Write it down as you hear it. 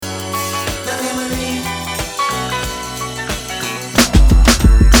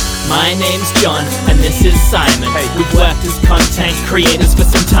My name's John, and this is Simon. We've worked as content creators for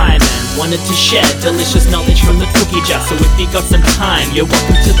some time and wanted to share delicious knowledge from the cookie jar. So if you got some time, you're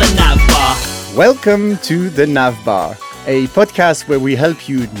welcome to the Nav Bar. Welcome to the Nav Bar, a podcast where we help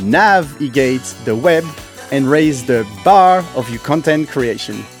you navigate the web and raise the bar of your content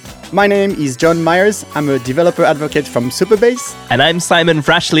creation. My name is John Myers. I'm a developer advocate from Superbase. And I'm Simon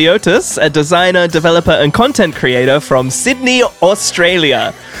Vrashliotis, a designer, developer, and content creator from Sydney,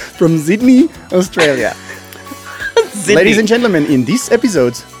 Australia. From Sydney, Australia. Sydney. Ladies and gentlemen, in this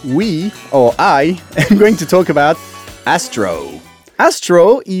episode, I am going to talk about Astro.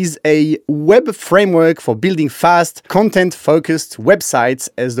 Astro is a web framework for building fast, content-focused websites,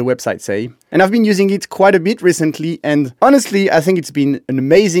 as the websites say. And I've been using it quite a bit recently, and honestly, I think it's been an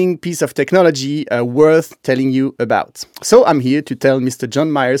amazing piece of technology worth telling you about. So I'm here to tell Mr.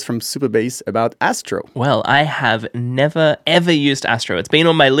 John Myers from Superbase about Astro. Well, I have never, ever used Astro. It's been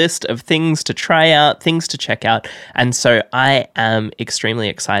on my list of things to try out, things to check out, and so I am extremely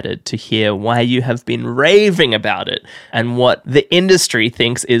excited to hear why you have been raving about it and what the industry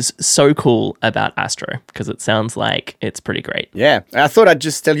thinks is so cool about Astro, because it sounds like it's pretty great. Yeah, I thought I'd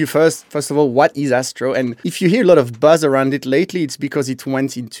just tell you first of all, what is Astro? And if you hear a lot of buzz around it lately, it's because it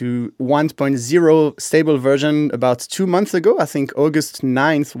went into 1.0 stable version about 2 months ago. I think August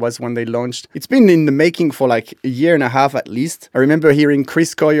 9th was when they launched. It's been in the making for like a year and a half at least. I remember hearing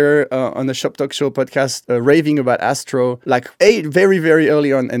Chris Coyier on the Shop Talk Show podcast raving about Astro like very, very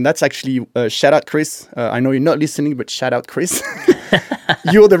early on. And that's actually shout out Chris. I know you're not listening, but shout out Chris.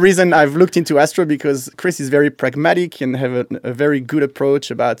 You're the reason I've looked into Astro, because Chris is very pragmatic and have a very good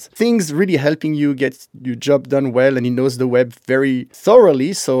approach about things really helping you get your job done well, and he knows the web very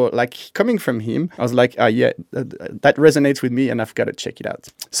thoroughly. So like coming from him, I was like, that resonates with me and I've got to check it out.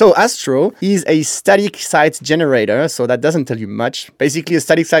 So Astro is a static site generator, so that doesn't tell you much. Basically, a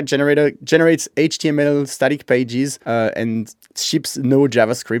static site generator generates HTML static pages and ships no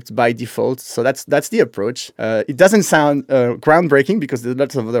JavaScript by default. So that's the approach. It doesn't sound groundbreaking because there's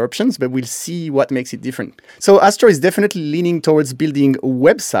lots of other options, but we'll see what makes it different. So Astro is definitely leaning towards building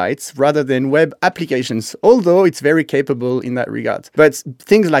websites rather than web applications, although it's very capable in that regard. But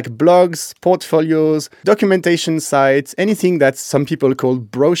things like blogs, portfolios, documentation sites, anything that some people call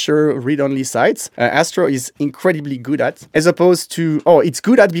brochure read-only sites, Astro is incredibly good at, as opposed to, it's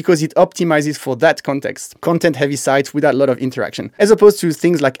good at because it optimizes for that context, content-heavy sites without a lot of interaction, as opposed to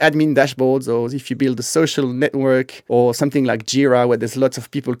things like admin dashboards, or if you build a social network, or something like Jira, where there's lots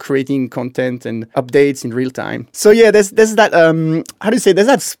of people creating content and updates in real time. So yeah, there's that, there's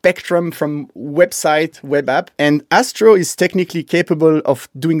that spectrum from website, web app, and Astro is technically capable of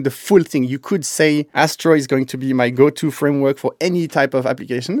doing the full thing. You could say Astro is going to be my go-to framework for any type of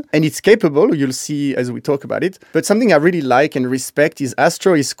application, and it's capable, you'll see as we talk about it. But something I really like and respect is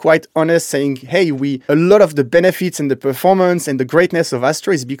Astro is quite honest, saying, hey, a lot of the benefits and the performance and the greatness of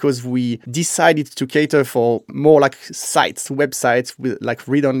Astro is because we decided to cater for more like sites, websites with like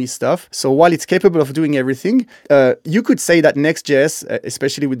read-only stuff. So while it's capable of doing everything, you could say that Next.js,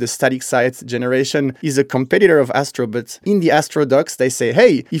 especially with the static site generation, is a competitor of Astro. But in the Astro docs, they say,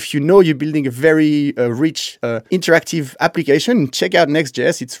 hey, if you know you're building a very rich, interactive application, check out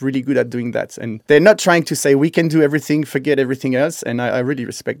Next.js. It's really good at doing that. And they're not trying to say we can do everything, forget everything else. And I really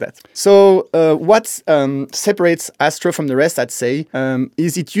respect that. So what separates Astro from the rest, I'd say,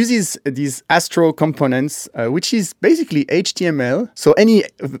 is it uses these Astro components, which is basically HTML. So any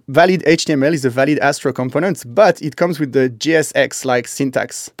valid HTML is a valid Astro component, but it comes with the JSX-like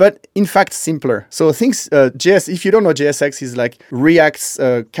syntax, but in fact simpler. So things, JS, if you don't know, JSX is like React's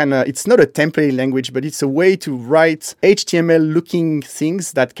it's not a template language, but it's a way to write HTML-looking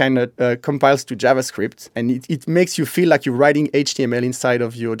things that kind of compiles to JavaScript, and it makes you feel like you're writing HTML inside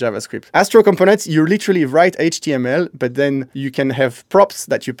of your JavaScript. Astro components, you literally write HTML, but then you can have props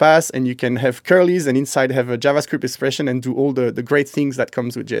that you pass, and you can have curlies, and inside have a JavaScript expression and do all the great things that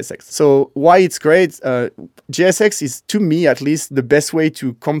comes with JSX. So why it's great, JSX is, to me at least, the best way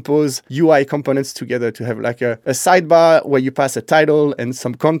to compose UI components together, to have like a sidebar where you pass a title and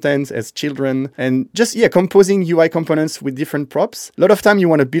some content as children, and just, composing UI components with different props. A lot of time you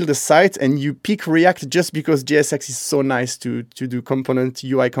want to build a site and you pick React just because JSX is so nice to do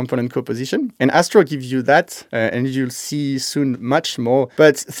UI component composition. And Astro gives you that, and you'll see soon much more.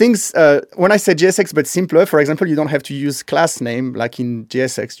 But things, when I say JSX but simpler, for example, you don't have to use class class name, like in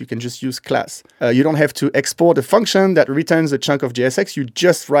JSX, you can just use class. You don't have to export a function that returns a chunk of JSX. You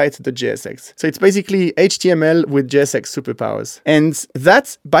just write the JSX. So it's basically HTML with JSX superpowers. And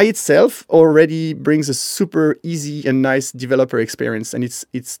that by itself already brings a super easy and nice developer experience. And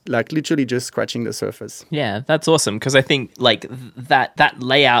it's like literally just scratching the surface. Yeah, that's awesome, because I think like that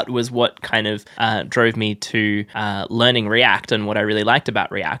layout was what kind of drove me to learning React, and what I really liked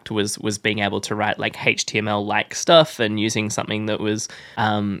about React was being able to write like HTML-like stuff and using something that was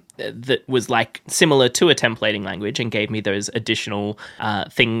like similar to a templating language and gave me those additional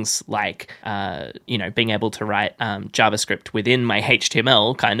things like being able to write JavaScript within my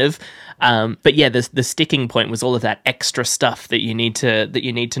HTML kind of. But yeah, the sticking point was all of that extra stuff that you need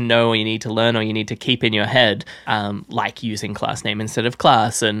to know, or you need to learn, or you need to keep in your head, like using class name instead of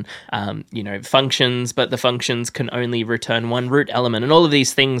class, and functions, but the functions can only return one root element, and all of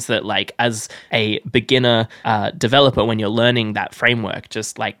these things that, like, as a beginner developer, when you're learning that framework,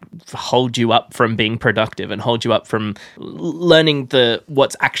 just like hold you up from being productive and hold you up from learning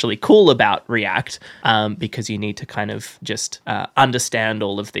what's actually cool about React, because you need to kind of just understand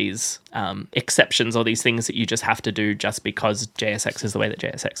all of these exceptions, or these things that you just have to do just because JSX is the way that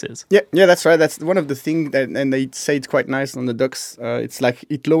JSX is. Yeah, that's right. That's one of the things that, and they say it quite nice on the docs. It's like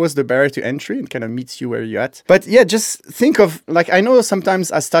it lowers the barrier to entry and kind of meets you where you're at. But yeah, just think of, like, I know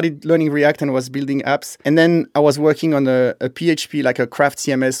sometimes I started learning React and was building apps, and then I was working on a PHP, like a craft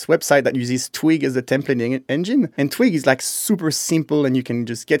CMS website that uses Twig as the templating engine. And Twig is like super simple, and you can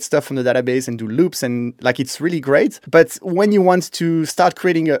just get stuff from the database and do loops, and like it's really great. But when you want to start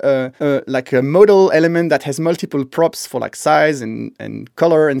creating a modal element that has multiple props for like size and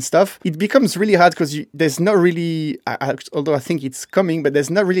color and stuff, it becomes really hard because there's not really, although I think it's coming, but there's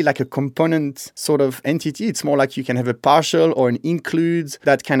not really like a component sort of entity. It's more like you can have a partial or an include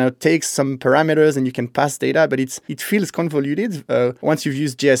that kind of takes some parameters and you can pass data, but it feels convoluted. Once you've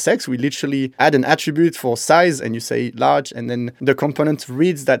used JSX, we literally add an attribute for size and you say large, and then the component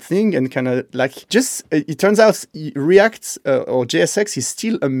reads that thing and kind of like just, it turns out React or JSX is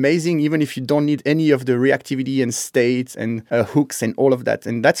still amazing, even if you don't need any of the reactivity and state and hooks and all of that.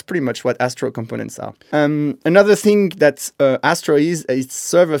 And that's pretty much what Astro components are. Another thing that Astro is, it's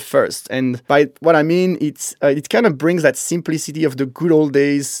server first. And by what I mean, it kind of brings that simplicity of the good old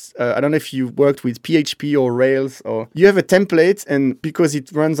days. I don't know if you worked with PHP or Rails, or you have a template, and because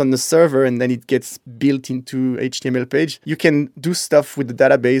it runs on the server and then it gets built into HTML page, you can do stuff with the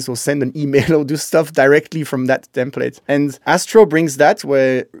database or send an email or do stuff directly from that template. And Astro brings that,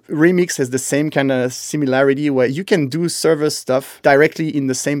 where Remix has the same kind of similarity, where you can do server stuff directly in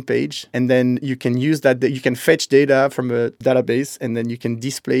the same page, and then you can use that, you can fetch data from a database and then you can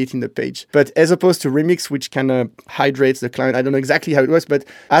display it in the page. But as opposed to Remix, which kind of hydrates the client, I don't know exactly how it works, but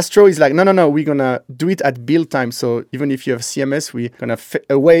Astro is like, no, we're gonna do it at build time. So even if you have CMS, we're gonna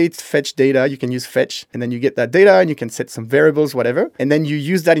await, fetch data. You can use fetch, and then you get that data and you can set some variables, whatever, and then you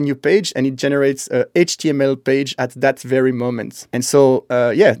use that in your page and it generates a HTML page at that very moment. And so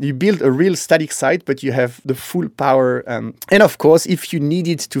you build a real static site, but you have the full power. And of course, if you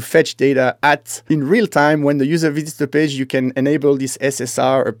needed to fetch data in real time when the user visits the page, you can enable this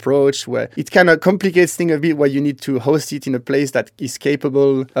SSR approach, where it kind of complicates things a bit, where you need to host it in a place that is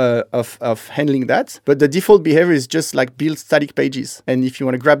capable of handling that. But the default behavior is just like build static pages. And if you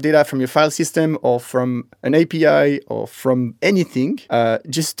want to grab data from your file system or from an API or from anything,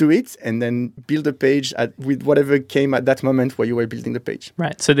 just do it and then build a page with whatever came at that moment where you were building the page.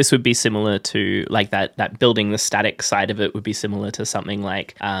 Right. So this would be similar to like that building the static side of it would be similar to something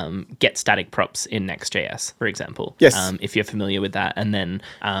like get static props in Next.js, for example. Yes. If you're familiar with that. And then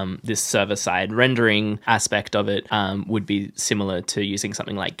this server-side rendering aspect of it would be similar to using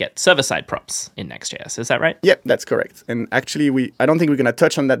something like get server-side props in Next.js. Is that right? Yep, that's correct. And actually, I don't think we're going to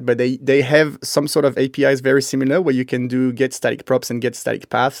touch on that, but they have some sort of APIs very similar, where you can do get static props and get static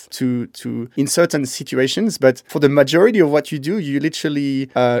paths to in certain situations. But for the majority of what you do, you literally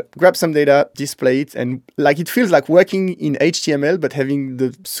grab some data, display it, and like it feels like working in HTML, but having the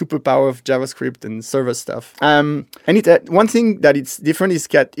superpower of JavaScript and server stuff. And one thing that it's different is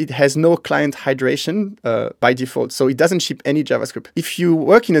that it has no client hydration by default. So it doesn't ship any JavaScript. If you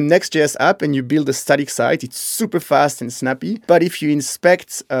work in a Next.js app and you build a static site, it's super fast and snappy. But if you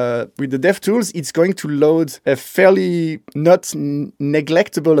inspect with the DevTools, it's going to load a fairly not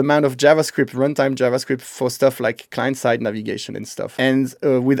neglectable amount of JavaScript, runtime JavaScript, for stuff like client-side navigation and stuff. And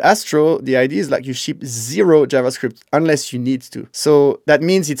with Astro, the idea is like you ship zero JavaScript unless you need to. So that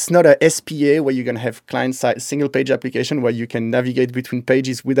means it's not a SPA where you're going to have client-side single-page application where you can navigate between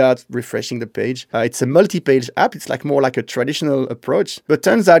pages without refreshing the page. It's a multi-page app. It's like more like a traditional approach. But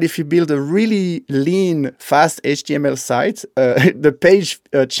turns out if you build a really lean, fast fast HTML site, the page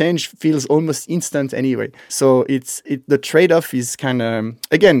change feels almost instant anyway. So the trade-off is kind of,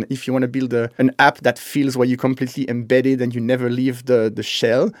 again, if you want to build an app that feels where you're completely embedded and you never leave the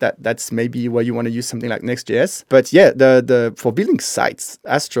shell, that's maybe where you want to use something like Next.js. But yeah, the for building sites,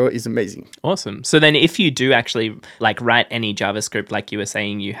 Astro is amazing. Awesome. So then if you do actually like write any JavaScript, like you were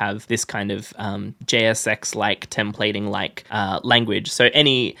saying, you have this kind of JSX-like templating-like language. So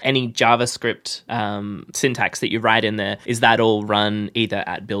any JavaScript syntax that you write in there, is that all run either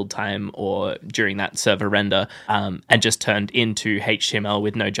at build time or during that server render and just turned into HTML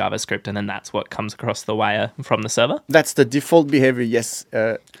with no JavaScript, and then that's what comes across the wire from the server? That's the default behavior, yes.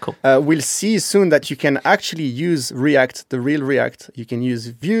 Cool. We'll see soon that you can actually use React, the real React. You can use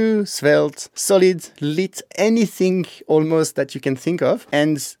Vue, Svelte, Solid, Lit, anything almost that you can think of,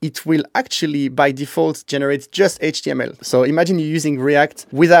 and it will actually by default generate just HTML. So imagine you're using React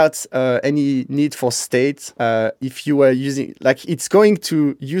without any need for state. If you were using, like, it's going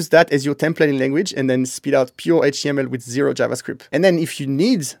to use that as your templating language and then spit out pure HTML with zero JavaScript. And then if you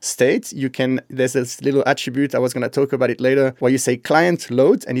need state, there's this little attribute, I was going to talk about it later, where you say client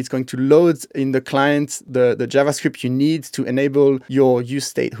load, and it's going to load in the client the JavaScript you need to enable your use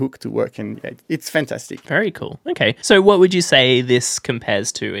state hook to work. And it's fantastic. Very cool. Okay. So what would you say this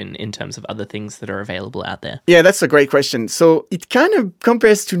compares to in terms of other things that are available out there? Yeah, that's a great question. So it kind of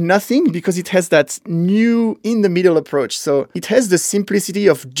compares to nothing because it has that new in-the-middle approach. So it has the simplicity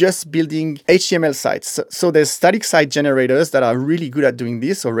of just building HTML sites. So there's static site generators that are really good at doing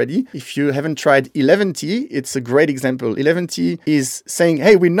this already. If you haven't tried 11t, it's a great example. 11t is saying,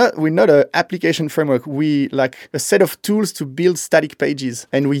 hey, we're not an application framework. We like a set of tools to build static pages,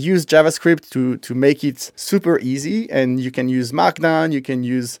 and we use JavaScript to make it super easy. And you can use Markdown, you can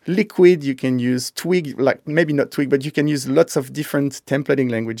use Liquid, you can use Twig, like maybe not Twig, but you can use lots of different templating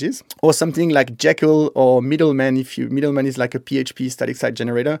languages, or something like Jekyll or Middleman. Middleman is like a PHP static site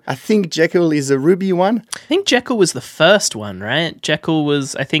generator. I think Jekyll is a Ruby one. I think Jekyll was the first one, right? Jekyll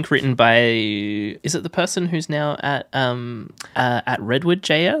was, I think, written by, is it the person who's now at Redwood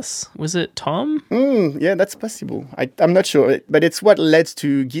JS? Was it Tom? Yeah, that's possible. I'm not sure, but it's what led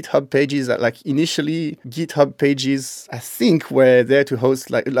to GitHub pages. Like initially, GitHub pages, I think, were there to host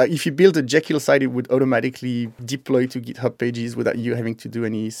like if you build a Jekyll site, it would automatically deploy to GitHub pages without you having to do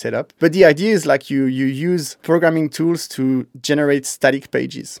any setup. But the idea is like you use programming tools to generate static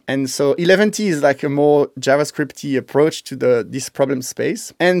pages. And so 11t is like a more JavaScript-y approach to this problem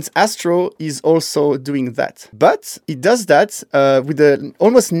space. And Astro is also doing that. But it does that with the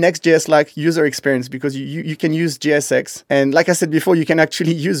almost Next.js-like user experience, because you can use JSX. And like I said before, you can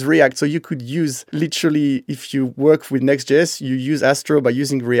actually use React. So you could use literally, if you work with Next.js, you use Astro by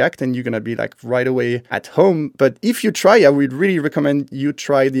using React, and you're going to be like right away at home. But if you try, I would really recommend you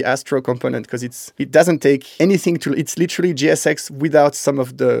try the Astro component, because it doesn't take anything it's literally JSX without some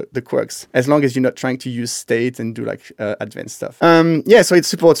of the quirks, as long as you're not trying to use state and do like advanced stuff. So it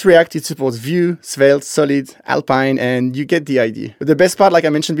supports React, it supports Vue, Svelte, Solid, Alpine, and you get the idea. But the best part, like I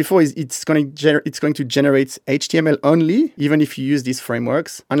mentioned before, is it's going to generate HTML only, even if you use these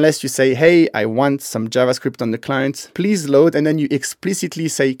frameworks, unless you say, hey, I want some JavaScript on the client, please load, and then you explicitly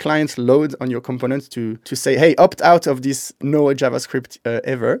say client load on your component to say, hey, opt out of this no JavaScript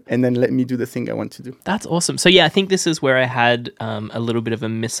ever, and then let me do the thing I want to do. That's awesome. So yeah, I think this is where I had a little bit of a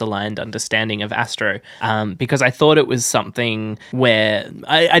misaligned understanding of Astro, because I thought it was something where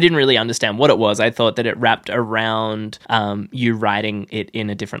I didn't really understand what it was. I thought that it wrapped around you writing it in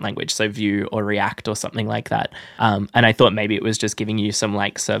a different language, so Vue or React or something like that. And I thought maybe it was just giving you some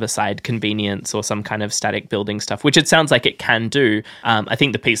like server-side convenience or some kind of static building stuff, which it sounds like it can do. I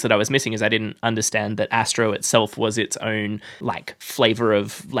think the piece that I was missing is I didn't understand that Astro itself was its own like flavor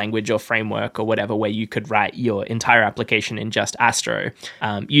of language or framework or whatever, where you could write your entire application in just Astro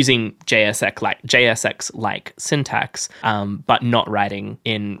using JSX-like syntax, but not writing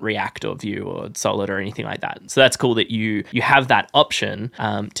in React or Vue or Solid or anything like that. So that's cool that you have that option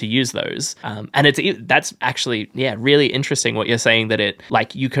to use those. And that's actually, really interesting what you're saying, that it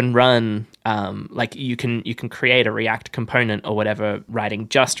like you can run like you can create a React component or whatever writing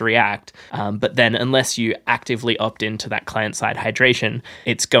just React, but then unless you actively opt into that client-side hydration,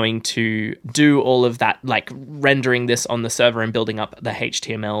 it's going to do all of that, like rendering this on the server and building up the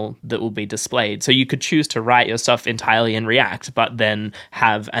HTML that will be displayed. So you could choose to write your stuff entirely in React, but then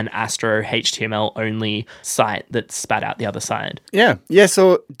have an Astro HTML only site that's spat out the other side. Yeah.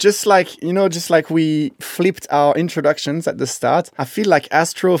 So just like we flipped our introductions at the start, I feel like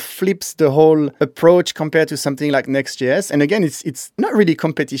Astro flips the the whole approach compared to something like Next.js. And again, it's not really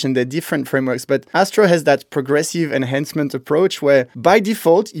competition. They're different frameworks, but Astro has that progressive enhancement approach where by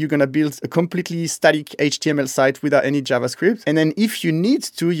default, you're going to build a completely static HTML site without any JavaScript. And then if you need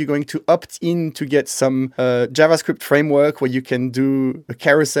to, you're going to opt in to get some JavaScript framework where you can do a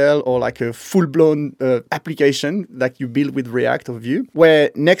carousel or like a full-blown application like you build with React or Vue,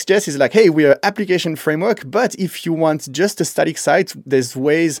 where Next.js is like, hey, we're an application framework, but if you want just a static site, there's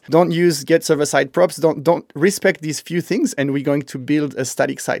ways. Don't use get server-side props. Don't respect these few things, and we're going to build a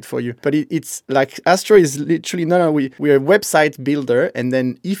static site for you. But it's like Astro is literally, no, we're a website builder, and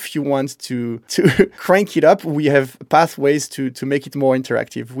then if you want to crank it up, we have pathways to make it more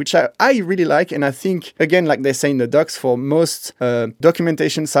interactive, which I really like. And I think, again, like they say in the docs, for most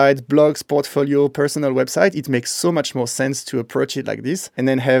documentation sites, blogs, portfolio, personal website, it makes so much more sense to approach it like this, and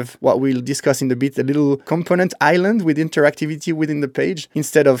then have what we'll discuss in a bit, a little component island with interactivity within the page,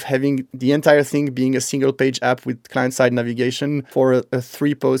 instead of having the entire thing being a single page app with client-side navigation for a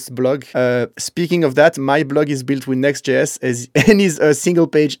 3-post blog. Speaking of that, my blog is built with Next.js and is a single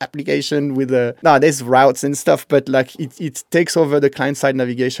page application with there's routes and stuff, but like it takes over the client-side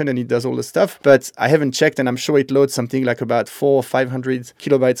navigation and it does all the stuff. But I haven't checked, and I'm sure it loads something like about 400 or 500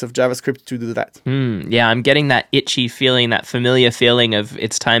 kilobytes of JavaScript to do that. Yeah, I'm getting that itchy feeling, that familiar feeling of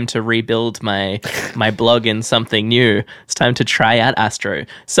it's time to rebuild my blog in something new. It's time to try out Astro.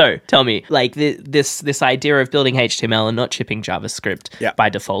 So tell me, like this idea of building HTML and not shipping JavaScript by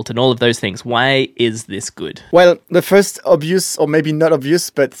default and all of those things, why is this good? Well, the first obvious, or maybe not obvious,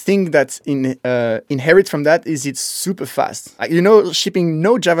 but thing that inherits from that is it's super fast. Like, shipping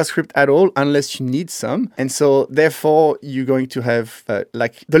no JavaScript at all unless you need some. And so therefore you're going to have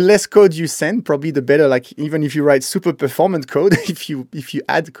like the less code you send, probably the better. Like even if you write super performant code, if you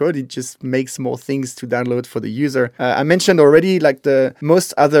add code, it just makes more things to download for the user. I mentioned already, like the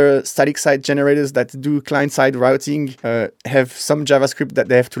most other static site generators that do client-side routing have some JavaScript that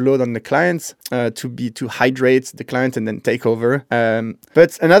they have to load on the client to hydrate the client and then take over.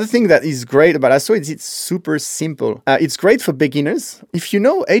 But another thing that is great about Astro is it's super simple. It's great for beginners. If you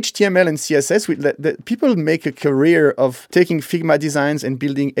know HTML and CSS, people make a career of taking Figma designs and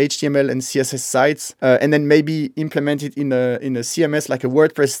building HTML and CSS sites, and then maybe implement it in a CMS like a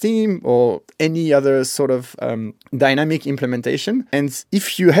WordPress theme or any other sort of dynamic implementation. And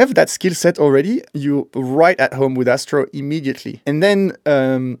if you have that skill set already, you right at home with Astro immediately. And then,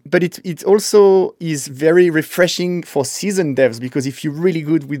 but it also is very refreshing for seasoned devs, because if you're really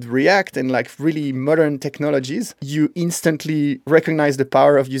good with React and like really modern technologies, you instantly recognize the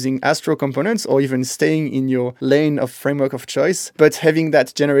power of using Astro components or even staying in your lane of framework of choice, but having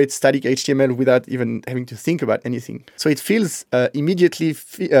that generate static HTML without even having to think about anything. So it feels immediately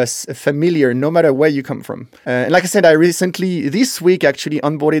familiar no matter where you come from. And like I said, I recently, this week, actually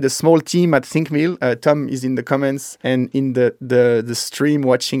onboarded a small team at ThinkMill. Tom is in the comments and in the stream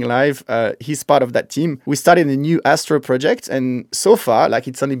watching live. He's part of that team. We started a new Astro project, and so far, like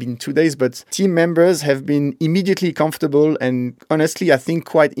it's only been 2 days, but team members have been immediately comfortable and honestly, I think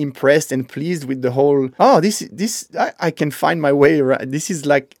quite impressed and pleased with the whole, I can find my way around. This is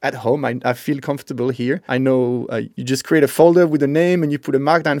like at home. I feel comfortable here. I know you just create a folder with a name and you put a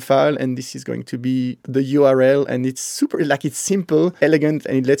markdown file, and this is going to be the URL, and it's super, like it's simple, elegant,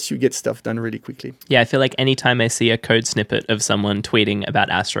 and it lets you get stuff done really quickly. Yeah, I feel like anytime I see a code snippet of someone tweeting about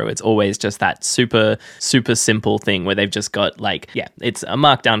Astro, it's always just that super, super simple thing where they've just got it's a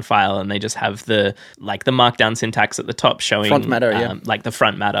markdown file and they just have the markdown syntax at the top showing front matter, like the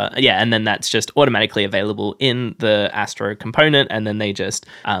front matter. Yeah, and then that's just automatically available in the Astro component, and then they just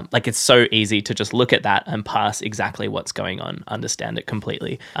it's so easy to just look at that and pass exactly what's going on, understand it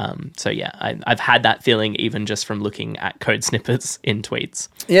completely. I've had that feeling even just from looking at code snippets in tweets.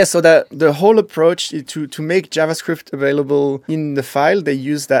 Yeah, so the whole approach to make JavaScript available in the file, they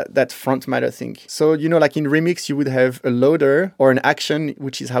use that front matter thing. So, like in Remix, you would have a loader or an action,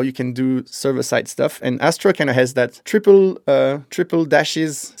 which is how you can do server-side stuff. And Astro kind of has that triple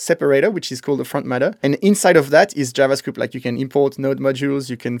dashes separator, which is called the front matter. And inside of that is JavaScript. Like you can import node modules,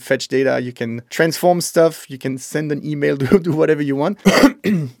 you can fetch data, you can transform stuff, you can send an email, do whatever you want.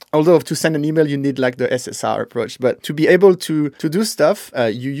 Although to send an email, you need like the SSR approach. But to be able to do stuff,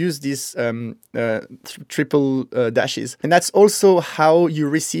 you use these triple dashes. And that's also how you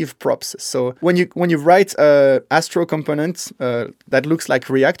receive props. So when you write a Astro component that looks like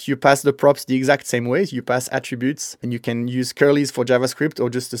React, you pass the props the exact same way. You pass attributes, and you can use curlies for JavaScript or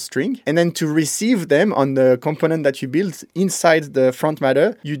just a string. And then to receive them on the component that you built inside the front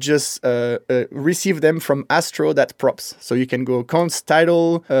matter, you just receive them from Astro.props. So you can go const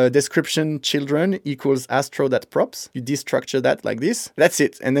title description children equals Astro.props. You destructure that like this. That's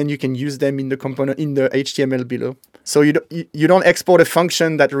it, and then you can use them in the component in the HTML below. So you don't export a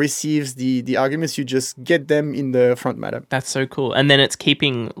function that receives the arguments, you just get them in the front matter. That's so cool. And then it's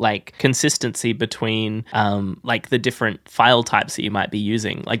keeping like consistency between like the different file types that you might be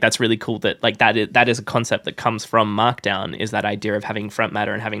using. Like that's really cool that like that is a concept that comes from Markdown, is that idea of having front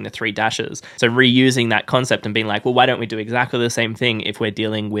matter and having the 3 dashes. So reusing that concept and being like, well, why don't we do exactly the same thing if we're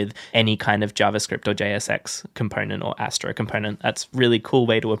dealing with any kind of JavaScript or JSX component or Astro component? That's really cool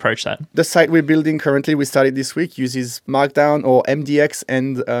way to approach that. The site we're building currently, we started this week, uses Markdown or MDX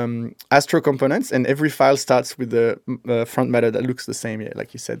and Astro components, and every file starts with the front matter that looks the same, yeah,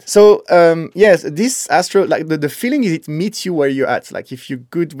 like you said. So yes, this Astro, like the feeling is it meets you where you're at. Like if you're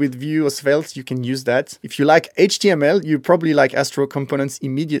good with Vue or Svelte, you can use that. If you like HTML, you probably like Astro components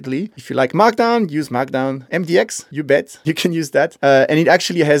immediately. If you like Markdown, use Markdown. MDX, you bet, you can use that. And it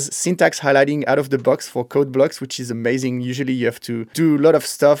actually has syntax highlighting out of the box for code blocks, which is amazing. Usually you have to do a lot of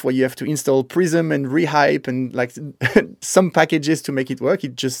stuff where you have to install Prism and Rehype and like some packages to make it work.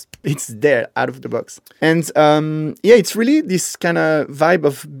 It's there out of the box. And yeah, it's really this kind of vibe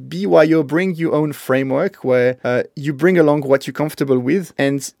of BYO, bring your own framework, where you bring along what you're comfortable with.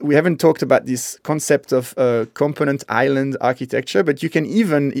 And we haven't talked about this concept of component island architecture, but you can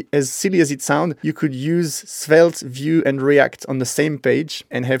even, as silly as it sounds, you could use Svelte, Vue, and React on the same page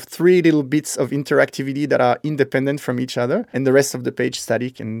and have 3 little bits of interactivity that are independent from each other, and the rest of the page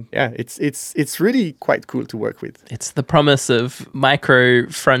static. And yeah, it's really quite cool to work with. It's the promise of micro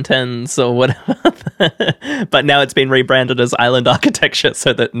front ends or whatever, but now it's been rebranded as island architecture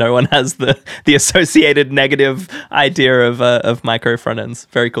so that no one has the associated negative idea of micro front ends.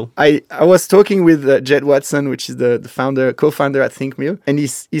 Very cool. I was talking with Jed Watson, which is the co-founder at ThinkMill, and he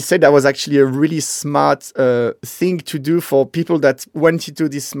said that was actually a really smart thing to do for people that went into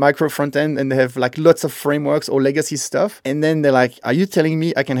this micro front end and they have like lots of frameworks or legacy stuff, and then they're like, are you telling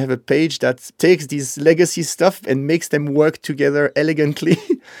me I can have a page that takes these legacy stuff and makes them work together elegantly?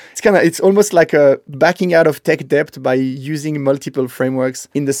 It's almost like a backing out of tech debt by using multiple frameworks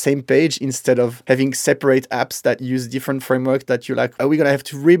in the same page instead of having separate apps that use different frameworks that you're like, are we going to have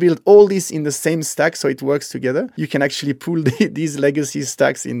to rebuild all this in the same stack so it works together? You can actually pull these legacy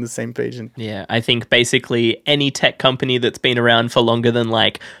stacks in the same page. Yeah, I think basically any tech company that's been around for longer than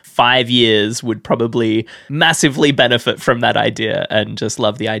like 5 years would probably massively benefit from that idea, and just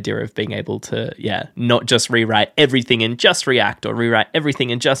love the idea of being able to, not just rewrite everything in just React or rewrite everything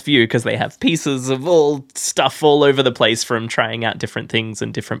in just Vue, because they have pieces of all stuff all over the place from trying out different things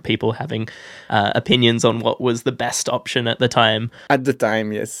and different people having opinions on what was the best option at the time. At the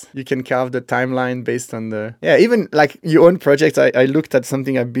time, yes. You can carve the timeline based on even like your own project. I looked at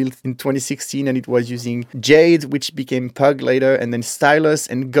something I built in 2016 and it was using Jade, which became Pug later, and then Stylus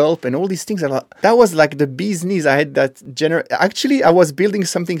and Gulp and all these things. That was like the bee's knees. I had that actually, I was building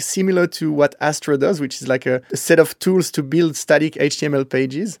something similar to what Astro does, which is like a set of tools to build static HTML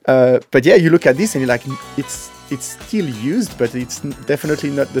pages. But yeah, you look at this and you're like, it's still used, but it's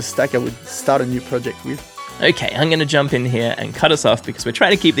definitely not the stack I would start a new project with. Okay, I'm going to jump in here and cut us off because we're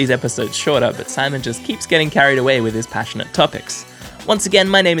trying to keep these episodes shorter, but Simon just keeps getting carried away with his passionate topics. Once again,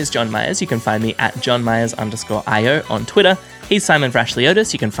 my name is John Myers. You can find me at johnmyers_io on Twitter. He's Simon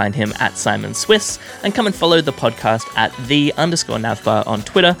Vrashliotis. You can find him at Simon Swiss. And come and follow the podcast at _navbar on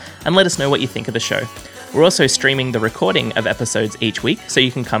Twitter and let us know what you think of the show. We're also streaming the recording of episodes each week, so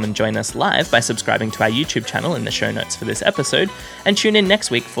you can come and join us live by subscribing to our YouTube channel in the show notes for this episode, and tune in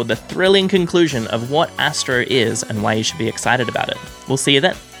next week for the thrilling conclusion of what Astro is and why you should be excited about it. We'll see you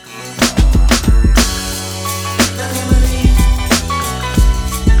then.